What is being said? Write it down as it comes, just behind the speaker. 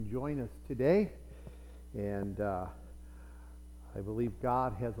join us today. And I believe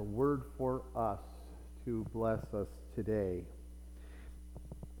God has a word for us to bless us today.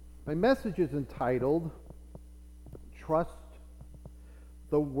 My message is entitled, Trust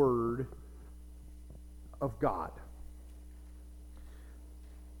the Word of God.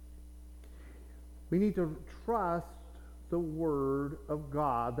 We need to trust the Word of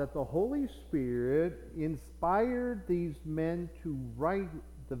God, that the Holy Spirit inspired these men to write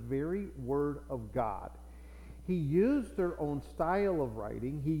the very Word of God. He used their own style of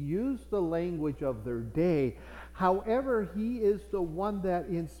writing. He used the language of their day. However, He is the one that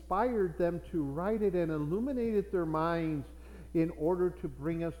inspired them to write it and illuminated their minds in order to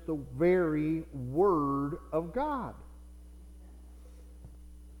bring us the very Word of God.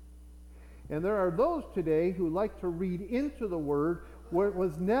 And there are those today who like to read into the Word where it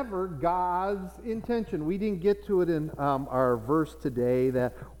was never God's intention. We didn't get to it in our verse today,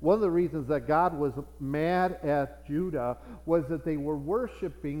 that one of the reasons that God was mad at Judah was that they were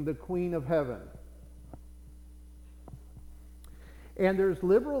worshiping the Queen of Heaven. And there's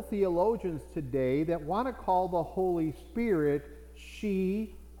liberal theologians today that want to call the Holy Spirit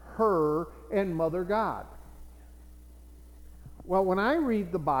she, her, and Mother God. Well, when I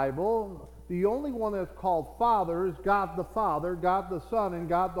read the Bible, the only one that's called Father is God the Father, God the Son, and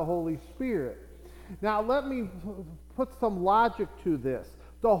God the Holy Spirit. Now, let me put some logic to this.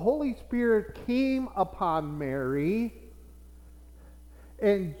 The Holy Spirit came upon Mary,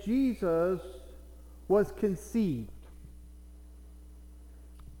 and Jesus was conceived.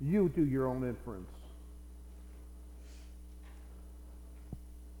 You do your own inference.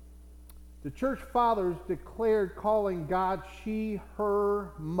 The church fathers declared calling God she, her,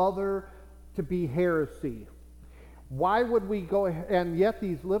 mother to be heresy. Why would we go ahead? And yet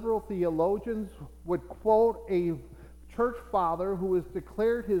these liberal theologians would quote a church father who has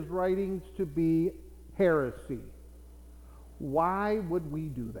declared his writings to be heresy. Why would we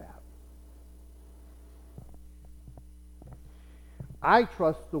do that? I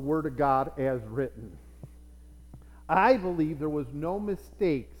trust the Word of God as written. I believe there was no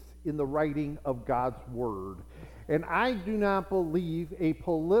mistakes in the writing of God's Word. And I do not believe a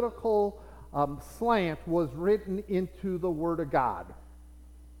political slant was written into the Word of God.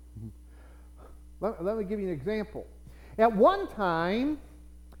 Let me give you an example. At one time,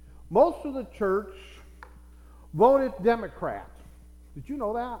 most of the church voted Democrat. Did you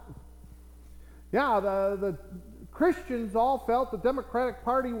know that? Yeah, the Christians all felt the Democratic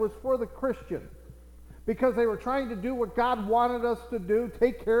Party was for the Christian, because they were trying to do what God wanted us to do,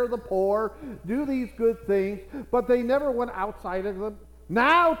 take care of the poor, do these good things, but they never went outside of them.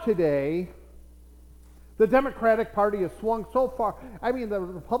 Now today, the Democratic Party has swung so far. I mean, the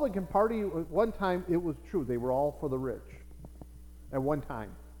Republican Party, at one time, it was true. They were all for the rich at one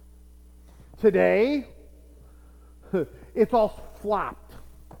time. Today, it's all flopped.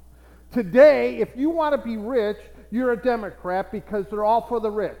 Today, if you want to be rich, you're a Democrat because they're all for the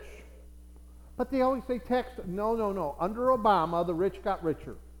rich. But they always say tax. No. Under Obama, the rich got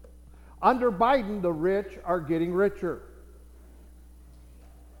richer. Under Biden, the rich are getting richer.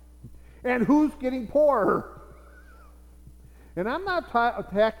 And who's getting poorer? And I'm not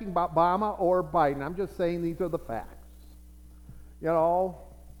attacking Obama or Biden. I'm just saying these are the facts. You know?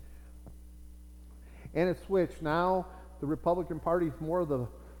 And it's switched. Now the Republican Party is more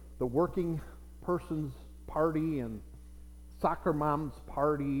the working person's party and soccer mom's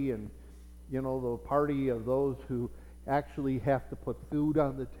party and, you know, the party of those who actually have to put food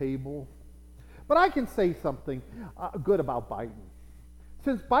on the table. But I can say something good about Biden.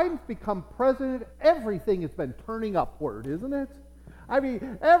 Since Biden's become president, everything has been turning upward, isn't it? I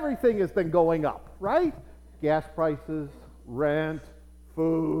mean, everything has been going up, right? Gas prices, rent,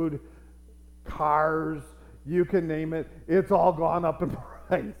 food, cars, you can name it. It's all gone up in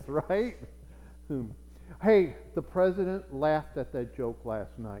price, right? Hey, the president laughed at that joke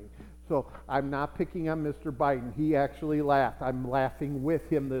last night. So I'm not picking on Mr. Biden. He actually laughed. I'm laughing with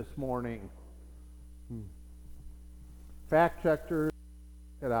him this morning. Fact checkers,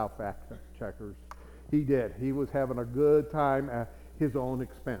 get out, fact checkers. He did. He was having a good time at his own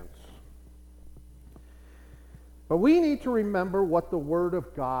expense. But we need to remember what the Word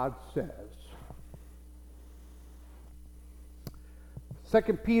of God says.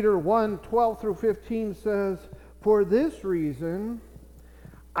 2 Peter 1:12-15 says, "For this reason,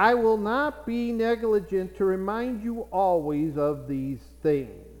 I will not be negligent to remind you always of these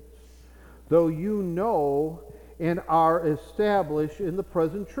things, though you know and are established in the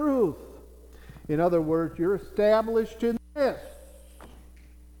present truth." In other words, you're established in this.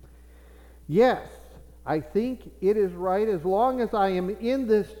 Yes, I think it is right, as long as I am in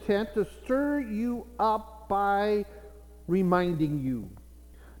this tent, to stir you up by reminding you,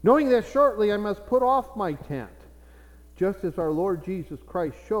 knowing that shortly I must put off my tent, just as our Lord Jesus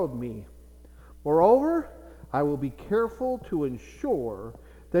Christ showed me. Moreover, I will be careful to ensure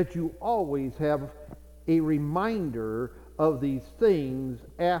that you always have a reminder of these things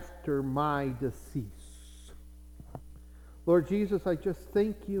after my decease. Lord Jesus, I just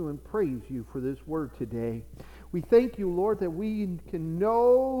thank you and praise you for this word today. We thank you, Lord, that we can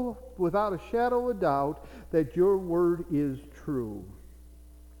know without a shadow of a doubt that your word is true,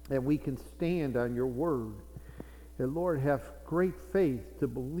 and we can stand on your word. And Lord, have great faith to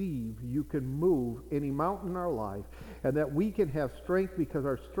believe you can move any mountain in our life, and that we can have strength because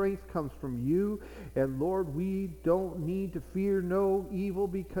our strength comes from you. And Lord, we don't need to fear no evil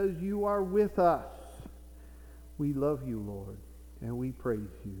because you are with us. We love you, Lord, and we praise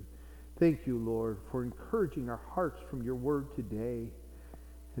you. Thank you, Lord, for encouraging our hearts from your word today.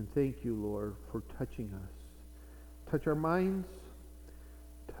 And thank you, Lord, for touching us. Touch our minds,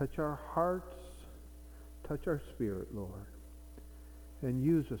 touch our hearts, touch our spirit, Lord. And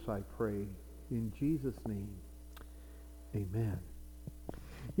use us, I pray, in Jesus' name. Amen.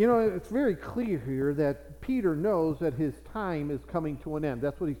 You know, it's very clear here that Peter knows that his time is coming to an end.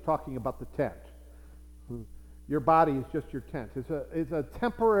 That's what he's talking about, the tent. Your body is just your tent. It's a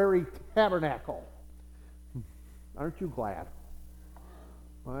temporary tabernacle. Aren't you glad?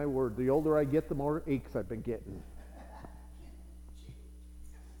 My word, the older I get, the more aches I've been getting.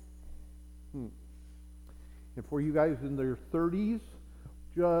 And for you guys in their 30s,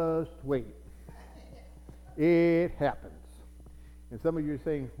 just wait. It happens. And some of you are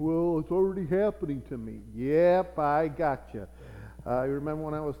saying, well, it's already happening to me. Yep, I got you. I remember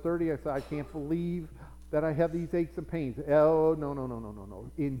when I was 30, I said, I can't believe that I have these aches and pains. Oh,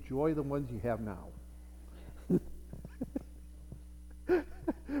 no. Enjoy the ones you have now.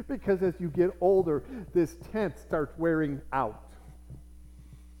 Because as you get older, this tent starts wearing out.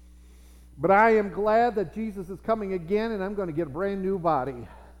 But I am glad that Jesus is coming again, and I'm going to get a brand new body.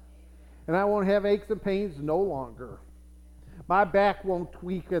 And I won't have aches and pains no longer. My back won't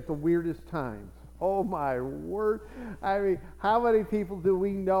tweak at the weirdest times. Oh, my word. I mean, how many people do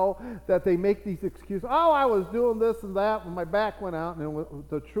we know that they make these excuses? Oh, I was doing this and that when my back went out. And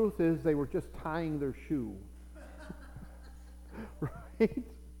the truth is they were just tying their shoe. Right?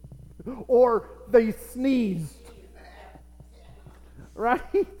 Or they sneezed.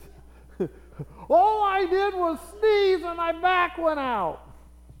 Right? All I did was sneeze and my back went out.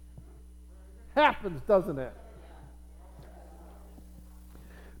 Happens, doesn't it?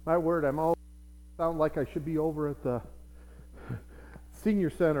 My word, I'm all sound like I should be over at the senior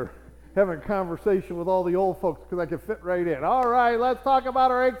center having a conversation with all the old folks because I can fit right in. All right, let's talk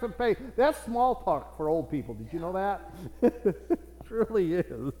about our aches and pains. That's small talk for old people. Did you know that? It truly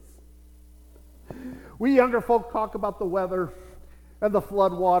is. We younger folk talk about the weather and the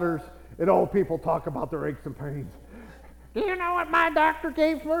flood waters, and old people talk about their aches and pains. Do you know what my doctor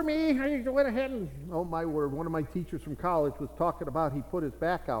gave for me? I went ahead and, oh my word, one of my teachers from college was talking about he put his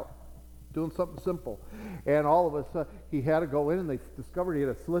back out, doing something simple. And all of a sudden, he had to go in and they discovered he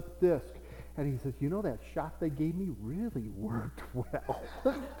had a slipped disc. And he says, you know, that shot they gave me really worked well.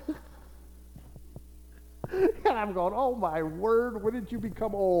 And I'm going, oh my word, when did you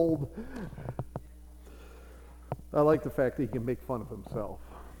become old? I like the fact that he can make fun of himself.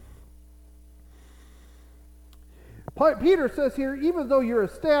 Peter says here, even though you're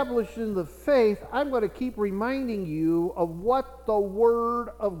established in the faith, I'm going to keep reminding you of what the Word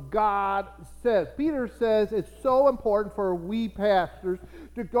of God says. Peter says it's so important for we pastors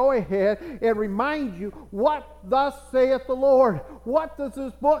to go ahead and remind you what thus saith the Lord. What does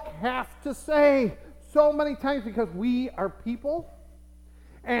this book have to say? So many times because we are people,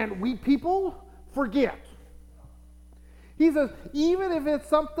 and we people forget. He says, even if it's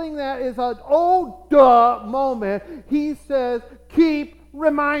something that is an oh duh moment, he says, keep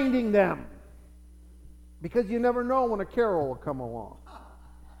reminding them. Because you never know when a Carol will come along.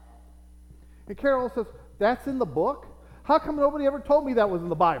 And Carol says, that's in the book? How come nobody ever told me that was in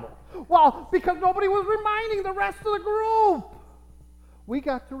the Bible? Well, because nobody was reminding the rest of the group. We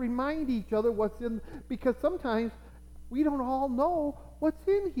got to remind each other what's in, because sometimes we don't all know what's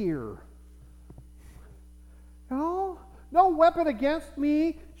in here. You know? No weapon against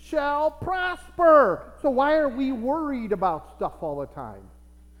me shall prosper. So why are we worried about stuff all the time?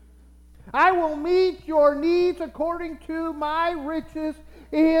 I will meet your needs according to my riches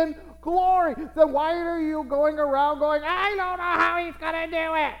in glory. Then why are you going around going, I don't know how he's going to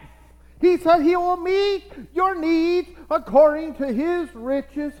do it? He said he will meet your needs according to his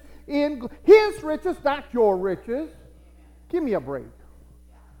riches in his riches, not your riches. Give me a break.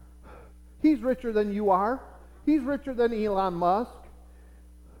 He's richer than you are. He's richer than Elon Musk.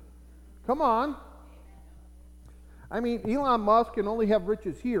 Come on. I mean, Elon Musk can only have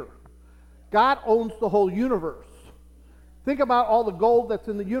riches here. God owns the whole universe. Think about all the gold that's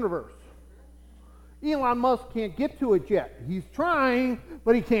in the universe. Elon Musk can't get to it yet. He's trying,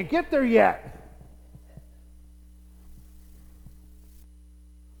 but he can't get there yet.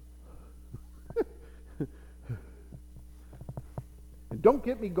 And don't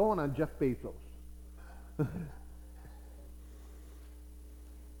get me going on Jeff Bezos.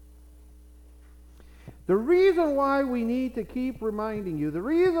 The reason why we need to keep reminding you, the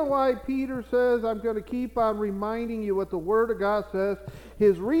reason why Peter says, I'm going to keep on reminding you what the Word of God says,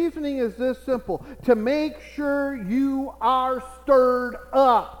 his reasoning is this simple: to make sure you are stirred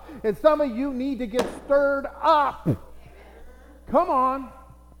up. And some of you need to get stirred up. Come on.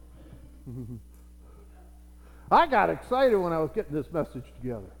 I got excited when I was getting this message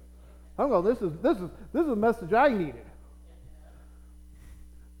together. I'm going, this is a message I needed.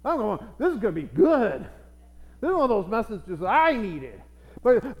 I'm going, this is going to be good. This is one of those messages I needed.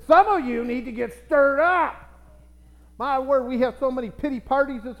 But some of you need to get stirred up. My word, we have so many pity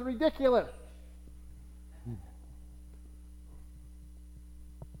parties, it's ridiculous.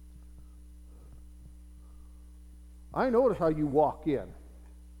 I notice how you walk in.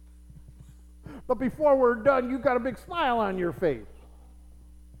 But before we're done, you've got a big smile on your face.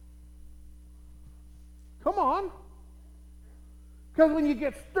 Come on. Because when you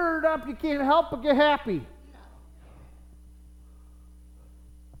get stirred up, you can't help but get happy.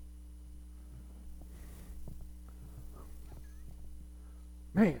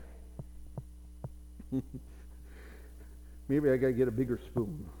 Man. Maybe I got to get a bigger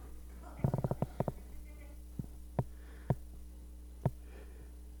spoon.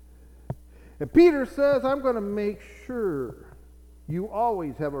 And Peter says, I'm going to make sure you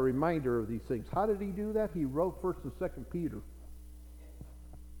always have a reminder of these things. How did he do that? He wrote 1st and 2nd Peter.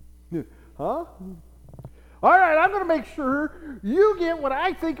 Huh? All right, I'm going to make sure you get what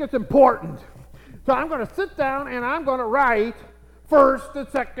I think is important. So I'm going to sit down and I'm going to write 1st and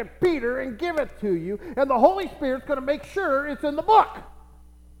 2nd Peter and give it to you. And the Holy Spirit's going to make sure it's in the book.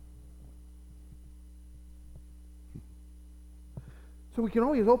 So we can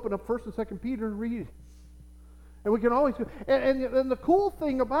always open up 1st and 2nd Peter and read it. And we can always, and the cool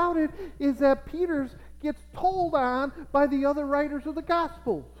thing about it is that Peter gets told on by the other writers of the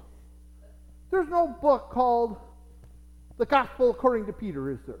Gospels. There's no book called the Gospel according to Peter,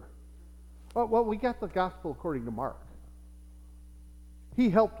 is there? Well, we got the Gospel according to Mark. He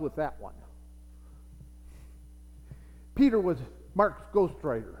helped with that one. Peter was Mark's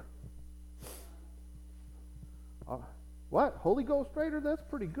ghostwriter. What? Holy Ghost writer? That's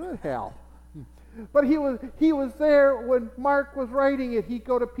pretty good, Hal. But he was there when Mark was writing it. He'd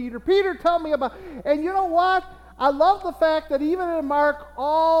go to Peter. Peter, tell me about... And you know what? I love the fact that even in Mark,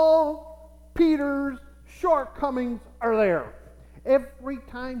 all Peter's shortcomings are there. Every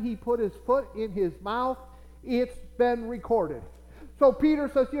time he put his foot in his mouth, it's been recorded. So Peter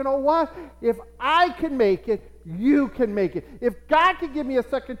says, you know what? If I can make it, you can make it. If God can give me a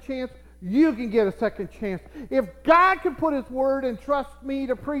second chance, you can get a second chance. If God can put His Word and trust me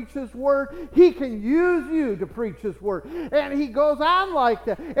to preach His Word, He can use you to preach His Word. And he goes on like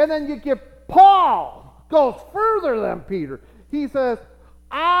that. And then you get Paul, goes further than Peter. He says,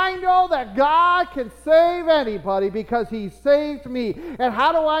 I know that God can save anybody because He saved me. And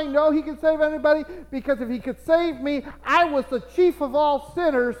how do I know He can save anybody? Because if He could save me, I was the chief of all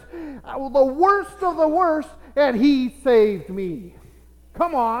sinners, the worst of the worst, and He saved me.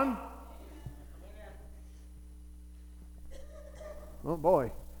 Come on. Oh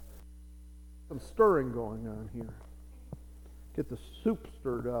boy, some stirring going on here. Get the soup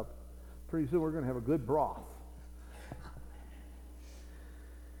stirred up. Pretty soon we're going to have a good broth.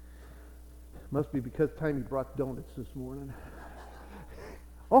 Must be because Timmy brought donuts this morning.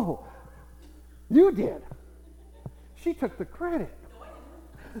 Oh, you did. She took the credit.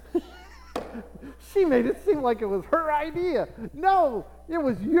 She made it seem like it was her idea. No, it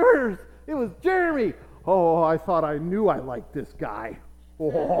was yours. It was Jeremy. Oh, I thought I knew I liked this guy.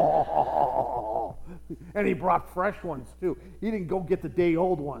 Oh. And he brought fresh ones, too. He didn't go get the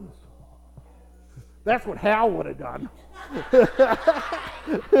day-old ones. That's what Hal would have done.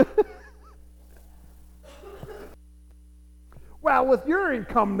 Well, with your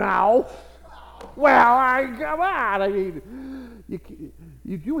income now, come on. I mean,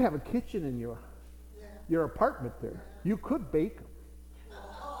 you do have a kitchen in your apartment there. You could bake.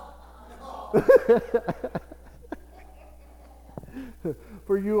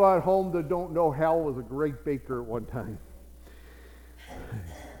 For you at home that don't know, Hal was a great baker at one time.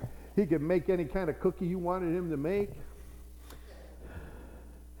 He could make any kind of cookie you wanted him to make.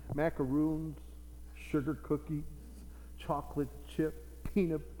 Macaroons, sugar cookies, chocolate chip,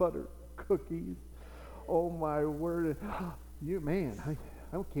 peanut butter cookies. Oh my word. You man,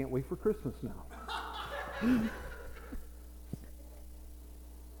 I can't wait for Christmas now.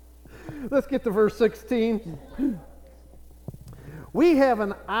 Let's get to verse 16. We have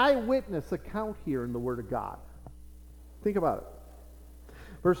an eyewitness account here in the Word of God. Think about it.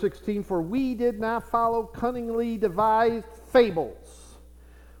 Verse 16, for we did not follow cunningly devised fables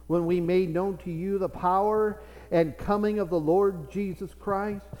when we made known to you the power and coming of the Lord Jesus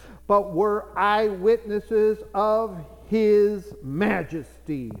Christ, but were eyewitnesses of his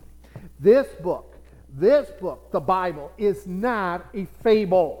majesty. This book, the Bible, is not a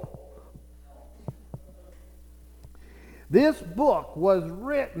fable. This book was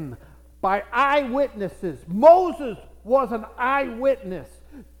written by eyewitnesses. Moses was an eyewitness.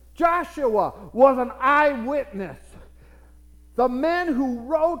 Joshua was an eyewitness. The men who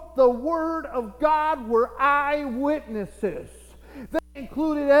wrote the Word of God were eyewitnesses. They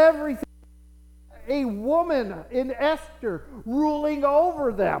included everything. A woman in Esther ruling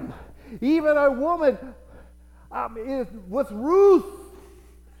over them. Even a woman with Ruth.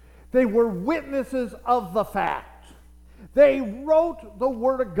 They were witnesses of the fact. They wrote the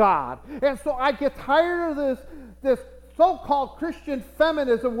Word of God. And so I get tired of this so-called Christian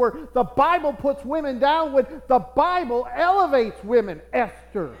feminism where the Bible puts women down when the Bible elevates women.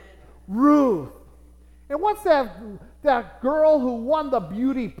 Esther, Ruth. And what's that girl who won the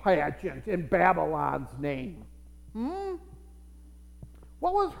beauty pageant in Babylon's name?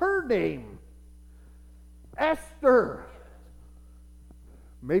 What was her name? Esther.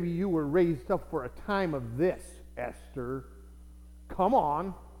 Maybe you were raised up for a time of this, Esther. Come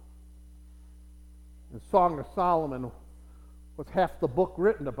on. The Song of Solomon was half the book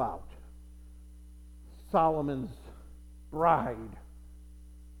written about. Solomon's bride.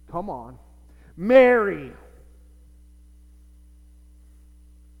 Come on. Mary.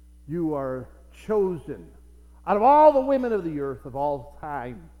 You are chosen out of all the women of the earth of all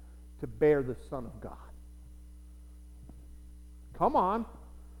time to bear the Son of God. Come on.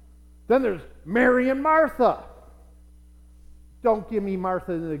 Then there's Mary and Martha. Don't give me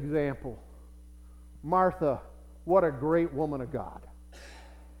Martha as an example. Martha, what a great woman of God.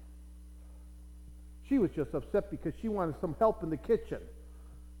 She was just upset because she wanted some help in the kitchen.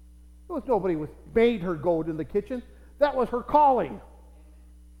 There was nobody who made her go in the kitchen. That was her calling.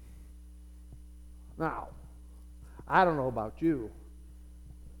 Now, I don't know about you,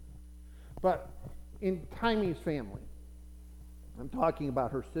 but in Timey's family, I'm talking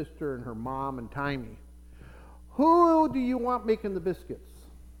about her sister and her mom and Timey. Who do you want making the biscuits?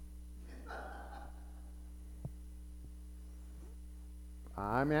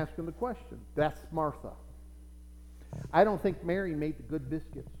 I'm asking the question. That's Martha. I don't think Mary made the good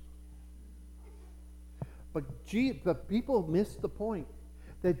biscuits. But the people missed the point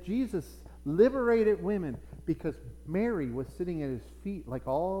that Jesus liberated women because Mary was sitting at his feet like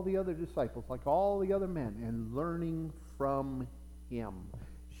all the other disciples, like all the other men, and learning from him.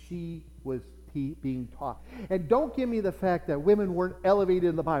 She was being taught. And don't give me the fact that women weren't elevated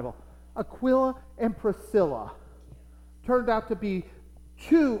in the Bible. Aquila and Priscilla turned out to be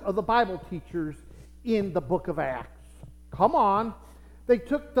two of the Bible teachers in the book of Acts. Come on. They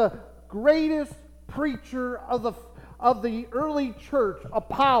took the greatest preacher of the early church,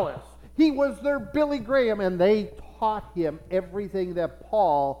 Apollos. He was their Billy Graham, and they taught him everything that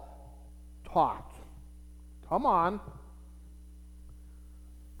Paul taught. Come on.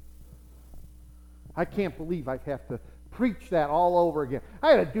 I can't believe I have to preach that all over again.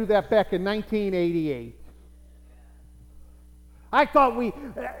 I had to do that back in 1988. I thought we,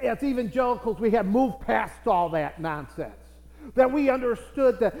 as evangelicals, we had moved past all that nonsense. That we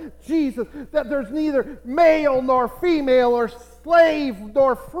understood that Jesus, that there's neither male nor female or slave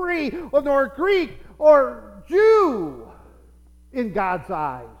nor free nor Greek or Jew in God's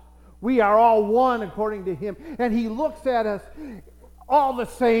eyes. We are all one according to him. And he looks at us all the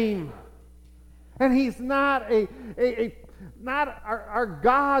same. And he's not our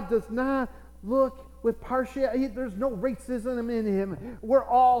God does not look with partiality. There's no racism in him. We're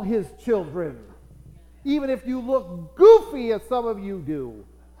all his children. Even if you look goofy as some of you do.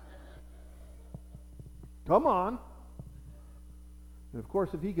 Come on. And of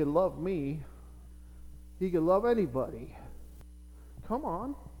course, if he could love me, he could love anybody. Come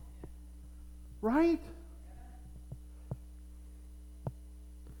on. Right?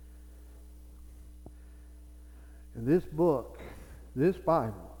 And this book This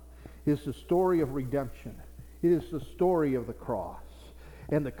Bible is the story of redemption. It is the story of the cross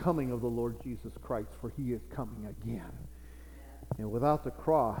and the coming of the Lord Jesus Christ, for he is coming again. And without the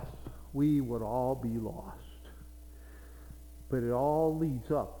cross, we would all be lost. But it all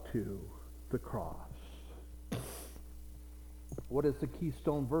leads up to the cross. What is the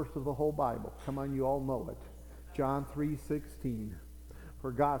keystone verse of the whole Bible? Come on, you all know it. John 3:16.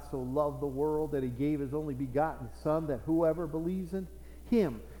 For God so loved the world that he gave his only begotten Son, that whoever believes in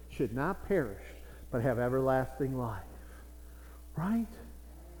him should not perish, but have everlasting life. Right?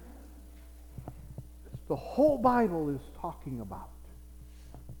 The whole Bible is talking about.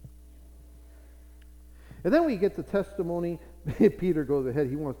 And then we get the testimony. Peter goes ahead.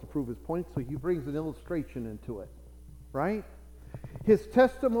 He wants to prove his point, so he brings an illustration into it. Right? His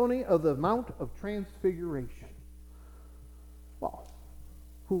testimony of the Mount of Transfiguration. Well,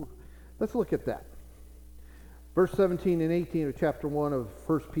 let's look at that. Verse 17 and 18 of chapter 1 of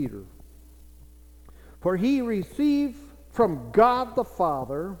 1 Peter. For he received from God the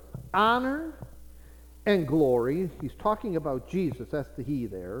Father honor and glory. He's talking about Jesus. That's the he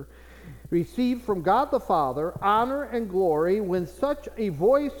there. Received from God the Father honor and glory when such a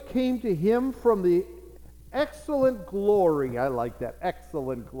voice came to him from the excellent glory. I like that.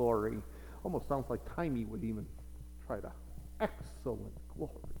 Excellent glory. Almost sounds like Timey would even try to. Excellent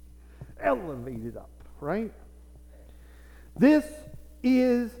glory. Elevated up, right? This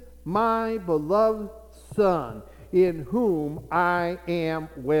is my beloved Son, in whom I am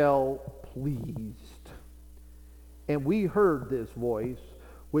well pleased. And we heard this voice,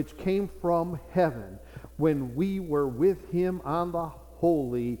 which came from heaven, when we were with him on the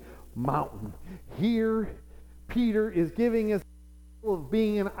holy mountain. Here, Peter is giving us of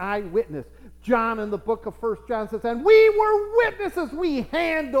being an eyewitness. John in the book of 1 John says, and we were witnesses. We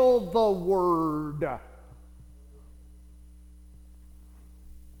handled the word.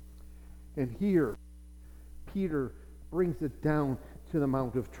 And here, Peter brings it down to the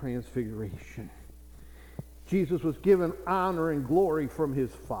Mount of Transfiguration. Jesus was given honor and glory from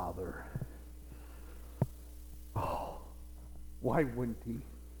his Father. Oh, why wouldn't he?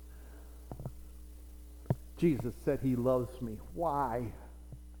 Jesus said he loves me. Why?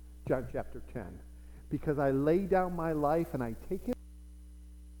 John chapter 10. Because I lay down my life and I take it.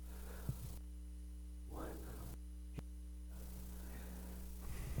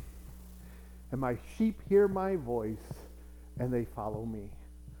 And my sheep hear my voice and they follow me.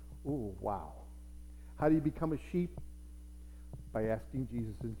 Ooh, wow. How do you become a sheep? By asking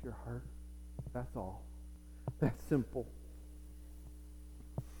Jesus into your heart. That's all. That's simple.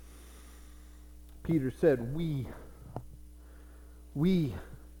 Peter said, we,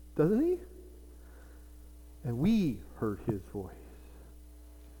 doesn't he? And we heard his voice.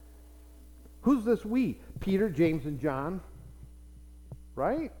 Who's this we? Peter, James, and John.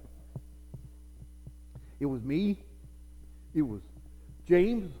 Right? It was me. It was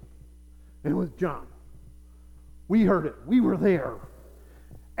James. And it was John. We heard it. We were there.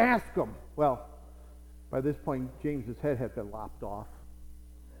 Ask them. Well, by this point, James's head had been lopped off.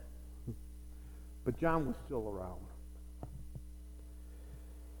 But John was still around.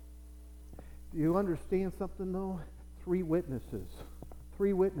 Do you understand something, though? 3 witnesses.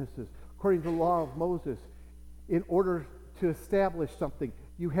 3 witnesses. According to the law of Moses, in order to establish something,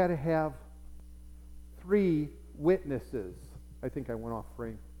 you had to have 3 witnesses. I think I went off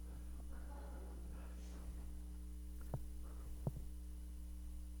frame.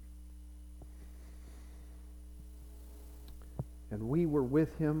 And we were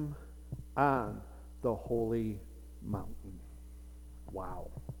with him on the holy mountain.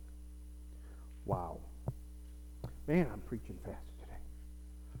 Wow. Wow. Man, I'm preaching fast today.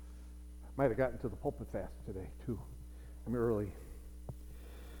 Might have gotten to the pulpit fast today, too. I'm early.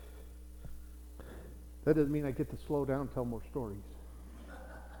 That doesn't mean I get to slow down and tell more stories.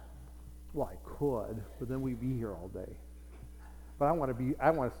 Well, I could, but then we'd be here all day. But I want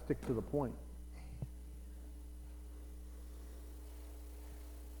to stick to the point.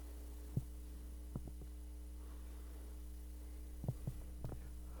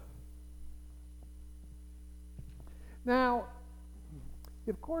 Now,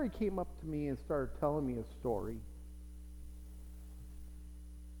 if Corey came up to me and started telling me a story,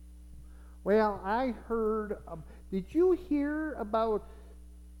 well, I heard, did you hear about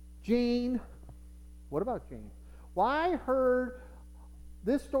Jane? What about Jane? Well, I heard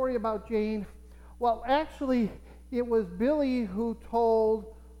this story about Jane. Well, actually, it was Billy who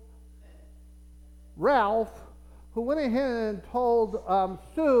told Ralph, who went ahead and told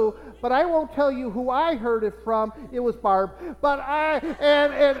Sue, but I won't tell you who I heard it from. It was Barb. But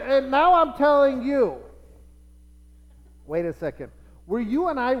and now I'm telling you. Wait a second. Were you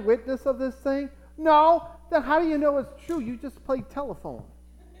an eyewitness of this thing? No. Then how do you know it's true? You just played telephone.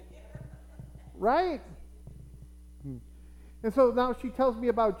 Right? And so now she tells me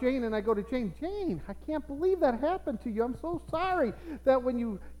about Jane, and I go to Jane. Jane, I can't believe that happened to you. I'm so sorry that when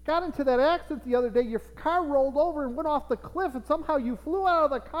you got into that accident the other day, your car rolled over and went off the cliff, and somehow you flew out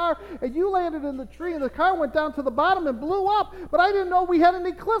of the car, and you landed in the tree, and the car went down to the bottom and blew up. But I didn't know we had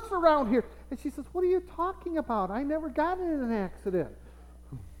any cliffs around here. And she says, what are you talking about? I never got in an accident.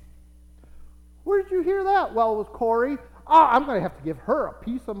 Where did you hear that? Well, it was Corey. Oh, I'm going to have to give her a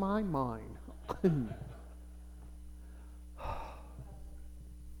piece of my mind.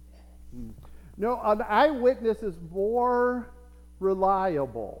 No, an eyewitness is more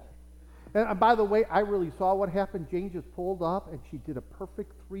reliable. And by the way, I really saw what happened. Jane just pulled up and she did a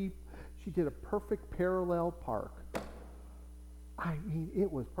perfect parallel park. I mean, it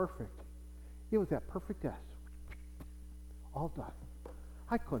was perfect. It was that perfect S. All done.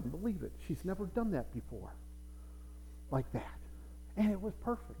 I couldn't believe it. She's never done that before. Like that. And it was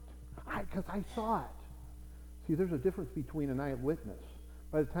perfect. Because I saw it. See, there's a difference between an eyewitness.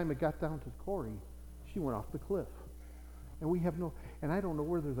 By the time it got down to Corey, she went off the cliff. And I don't know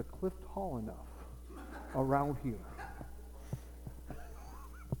where there's a cliff tall enough around here.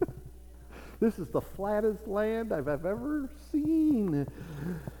 This is the flattest land I've ever seen.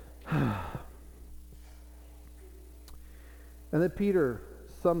 And then Peter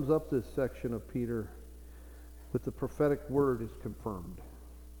sums up this section of Peter with the prophetic word is confirmed.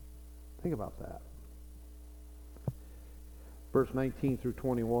 Think about that. Verse 19 through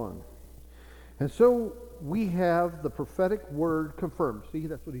 21. And so we have the prophetic word confirmed. See,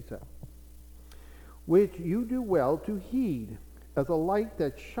 that's what he said. Which you do well to heed as a light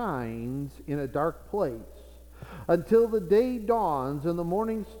that shines in a dark place until the day dawns and the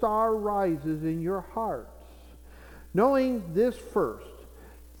morning star rises in your hearts. Knowing this first,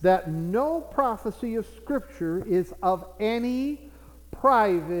 that no prophecy of Scripture is of any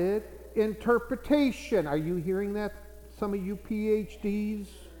private interpretation. Are you hearing that, some of you PhDs?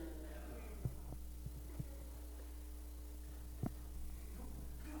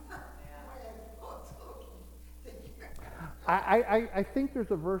 I think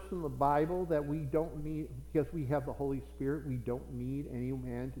there's a verse in the Bible that we don't need, because we have the Holy Spirit, we don't need any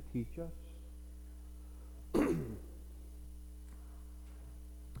man to teach us.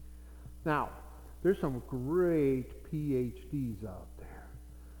 Now, there's some great PhDs out there,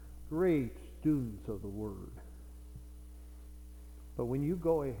 great students of the Word. But when you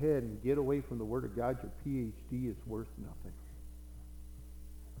go ahead and get away from the Word of God, your PhD is worth nothing.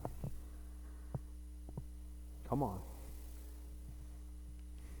 Come on.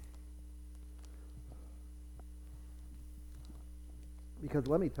 Because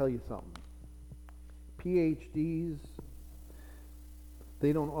let me tell you something. PhDs,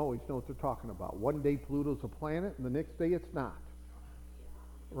 they don't always know what they're talking about. One day Pluto's a planet, and the next day it's not.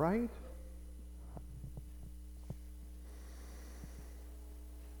 Right?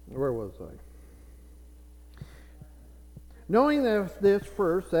 Where was I? Knowing this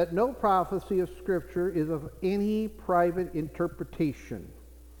first, that no prophecy of Scripture is of any private interpretation.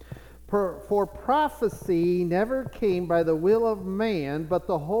 For prophecy never came by the will of man, but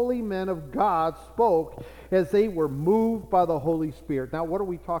the holy men of God spoke as they were moved by the Holy Spirit. Now, what are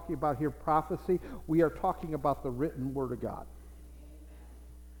we talking about here? Prophecy? We are talking about the written Word of God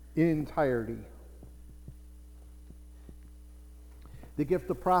in entirety. The gift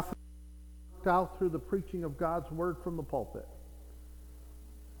of prophecy worked out through the preaching of God's Word from the pulpit.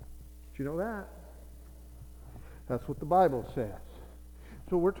 Did you know that? That's what the Bible says.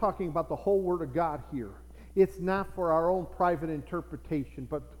 So we're talking about the whole Word of God here. It's not for our own private interpretation,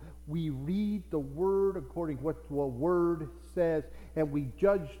 but we read the Word according to what the Word says, and we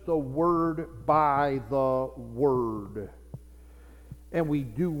judge the Word by the Word. And we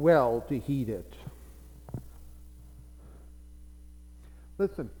do well to heed it.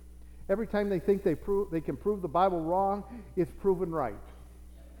 Listen, every time they think they can prove the Bible wrong, it's proven right.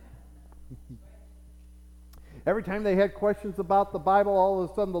 Every time they had questions about the Bible, all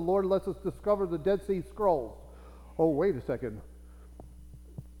of a sudden the Lord lets us discover the Dead Sea Scrolls. Oh, wait a second.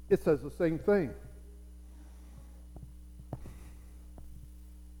 It says the same thing.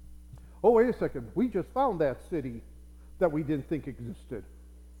 Oh, wait a second. We just found that city that we didn't think existed.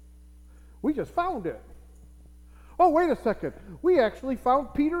 We just found it. Oh, wait a second. We actually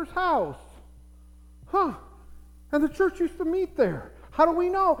found Peter's house. Huh. And the church used to meet there. How do we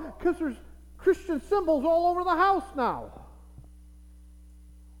know? Because there's Christian symbols all over the house now.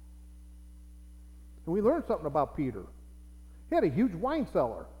 And we learned something about Peter. He had a huge wine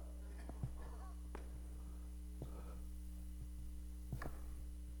cellar.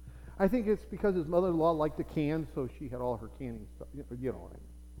 I think it's because his mother-in-law liked to can, so she had all her canning stuff. You know what I mean.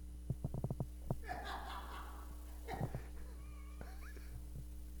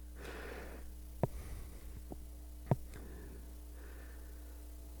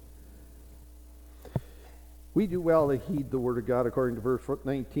 We do well to heed the word of God according to verse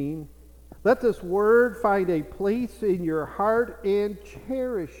 19. Let this word find a place in your heart and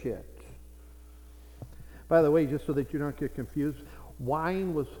cherish it. By the way, just so that you don't get confused,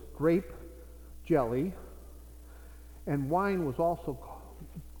 wine was grape jelly, and wine was also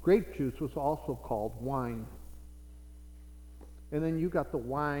grape juice was also called wine. And then you got the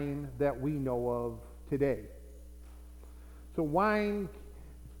wine that we know of today. So wine,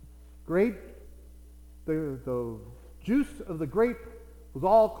 grape, the juice of the grape was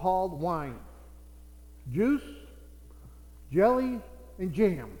all called wine. Juice, jelly, and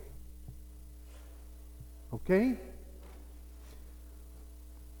jam. Okay?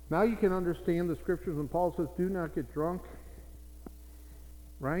 Now you can understand the scriptures when Paul says, do not get drunk.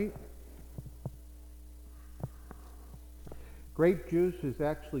 Right? Grape juice is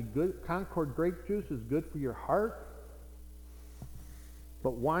actually good. Concord grape juice is good for your heart.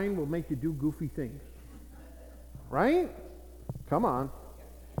 But wine will make you do goofy things. Right? Come on.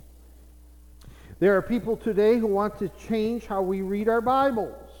 There are people today who want to change how we read our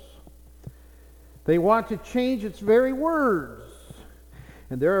Bibles. They want to change its very words.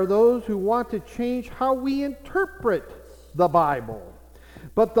 And there are those who want to change how we interpret the Bible.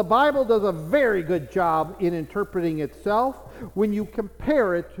 But the Bible does a very good job in interpreting itself when you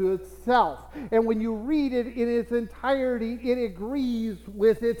compare it to itself. And when you read it in its entirety, it agrees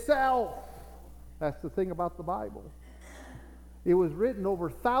with itself. That's the thing about the Bible. It was written over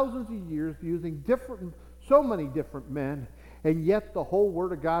thousands of years using so many different men, and yet the whole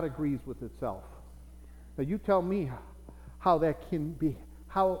Word of God agrees with itself. Now you tell me how that can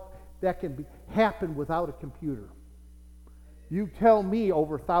happen without a computer. You tell me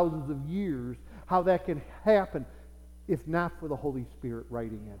over thousands of years how that can happen if not for the Holy Spirit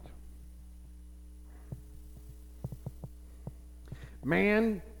writing it.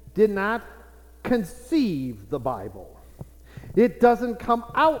 Man did not conceive the Bible. It doesn't come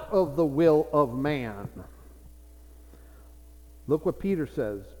out of the will of man. Look what Peter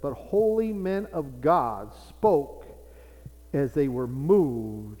says. But holy men of God spoke as they were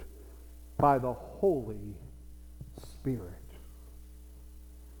moved by the Holy Spirit.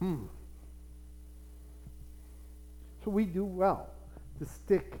 So we do well to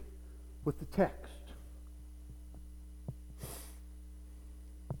stick with the text.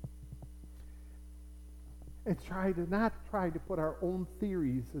 And not try to put our own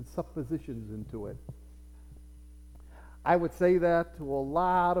theories and suppositions into it. I would say that to a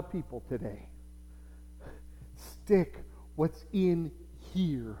lot of people today. Stick what's in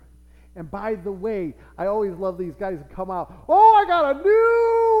here. And by the way, I always love these guys that come out, oh, I got a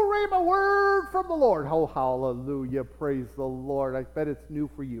new rhema word from the Lord. Oh, hallelujah, praise the Lord. I bet it's new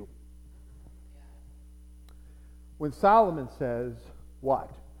for you. When Solomon says,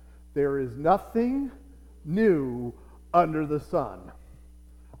 what? There is nothing new under the sun.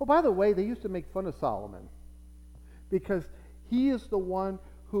 Oh, by the way, they used to make fun of Solomon because he is the one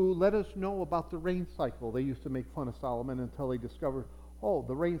who let us know about the rain cycle. They used to make fun of Solomon until they discovered, oh,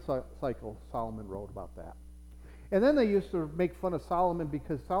 the rain cycle, Solomon wrote about that. And then they used to make fun of Solomon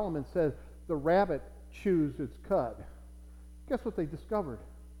because Solomon said the rabbit chews its cud. Guess what they discovered?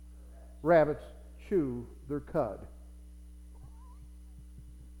 Rabbits chew their cud.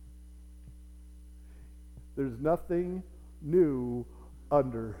 There's nothing new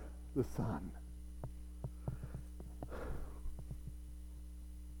under the sun.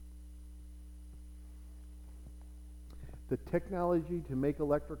 The technology to make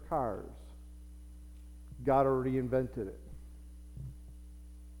electric cars, God already invented it.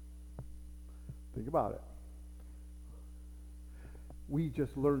 Think about it. We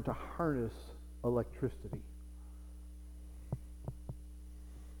just learned to harness electricity.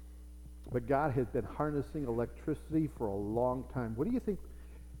 But God has been harnessing electricity for a long time. What do you think?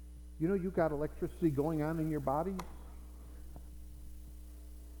 You know, you got electricity going on in your body?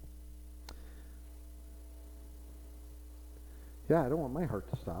 Yeah, I don't want my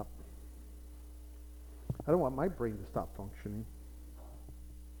heart to stop. I don't want my brain to stop functioning.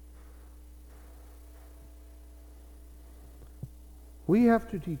 We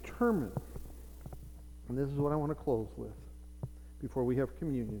have to determine, and this is what I want to close with before we have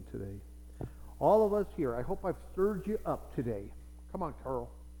communion today. All of us here, I hope I've stirred you up today. Come on,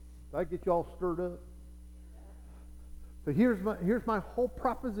 Carl. Did I get you all stirred up? So here's my whole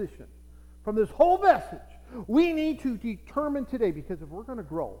proposition from this whole message. We need to determine today, because if we're going to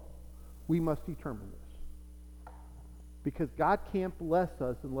grow, We must determine this. Because God can't bless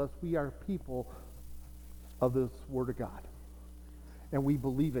us unless we are people of this Word of God. And we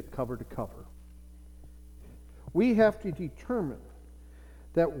believe it cover to cover. We have to determine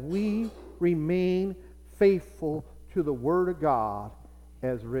that we remain faithful to the Word of God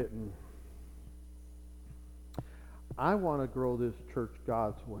as written. I want to grow this church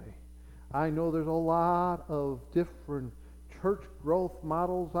God's way. I know there's a lot of different church growth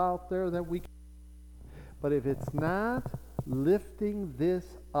models out there that we can, but if it's not lifting this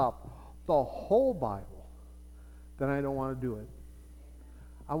up, the whole Bible, then I don't want to do it.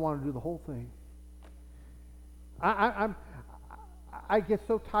 I want to do the whole thing. I get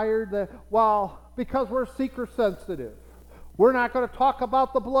so tired that, well, because we're seeker sensitive, we're not going to talk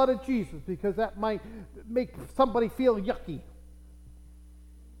about the blood of Jesus because that might make somebody feel yucky.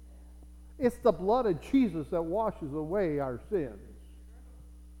 It's the blood of Jesus that washes away our sins.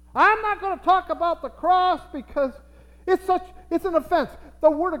 I'm not going to talk about the cross because it's an offense. The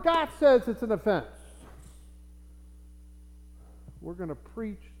Word of God says it's an offense. We're going to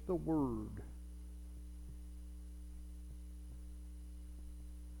preach the Word.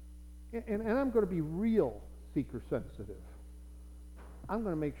 And I'm going to be real seeker sensitive. I'm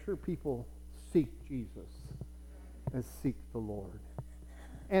going to make sure people seek Jesus and seek the Lord.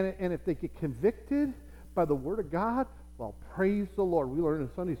 And if they get convicted by the Word of God, well, praise the Lord. We learned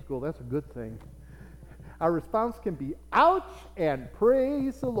in Sunday school that's a good thing. Our response can be ouch and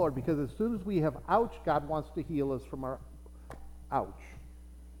praise the Lord, because as soon as we have ouch, God wants to heal us from our ouch.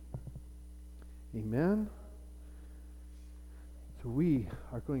 Amen? So we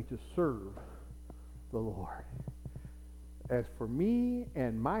are going to serve the Lord. As for me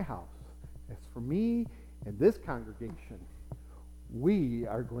and my house, as for me and this congregation, we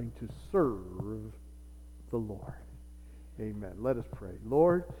are going to serve the Lord. Amen. Let us pray.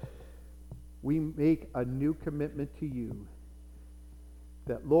 Lord, we make a new commitment to you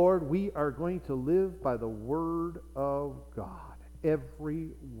that, Lord, we are going to live by the Word of God, every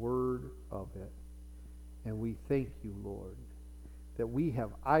word of it. And we thank you, Lord, that we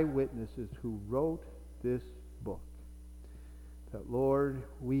have eyewitnesses who wrote this book. That, Lord,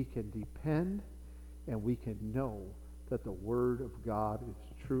 we can depend and we can know that the Word of God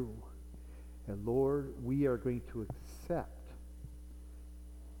is true. And, Lord, we are going to accept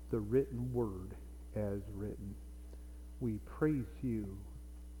the written Word as written. We praise you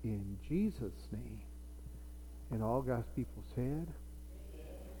in Jesus' name. And all God's people said,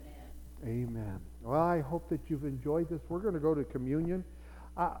 Amen. Well, I hope that you've enjoyed this. We're going to go to communion.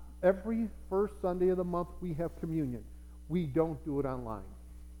 Every first Sunday of the month, we have communion. We don't do it online.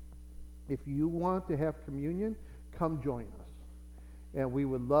 If you want to have communion, come join us. And we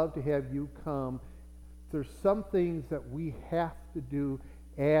would love to have you come. There's some things that we have to do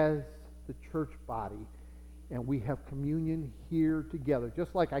as the church body. And we have communion here together.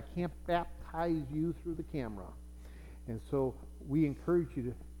 Just like I can't baptize you through the camera. And so we encourage you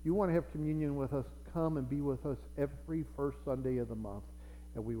to, you want to have communion with us, come and be with us every first Sunday of the month.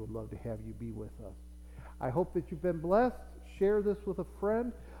 And we would love to have you be with us. I hope that you've been blessed. Share this with a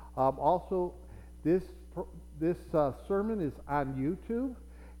friend. Also, this sermon is on YouTube.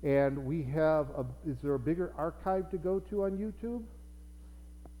 And we have, is there a bigger archive to go to on YouTube?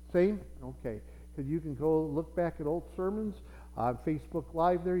 Same? Okay. Because you can go look back at old sermons on Facebook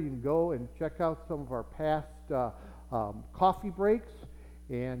Live there. You can go and check out some of our past coffee breaks.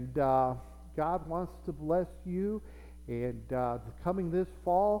 And God wants to bless you. And coming this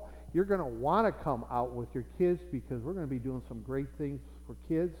fall, you're going to want to come out with your kids because we're going to be doing some great things for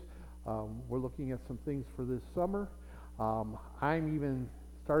kids. We're looking at some things for this summer. I'm even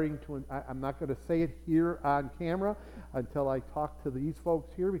starting to, I'm not going to say it here on camera until I talk to these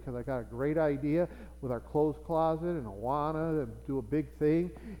folks here, because I got a great idea with our clothes closet and Awana to do a big thing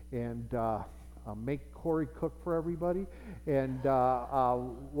and make Corey cook for everybody. And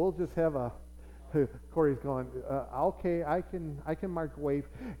we'll just have a, Corey's going, okay, I can microwave.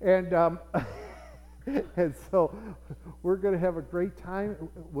 And and so we're going to have a great time.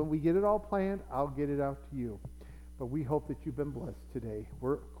 When we get it all planned, I'll get it out to you. But we hope that you've been blessed today.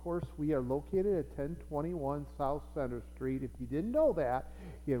 Of course, we are located at 1021 South Center Street, if you didn't know that,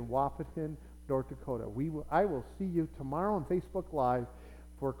 in Wahpeton, North Dakota. I will see you tomorrow on Facebook Live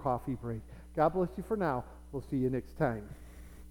for a coffee break. God bless you for now. We'll see you next time.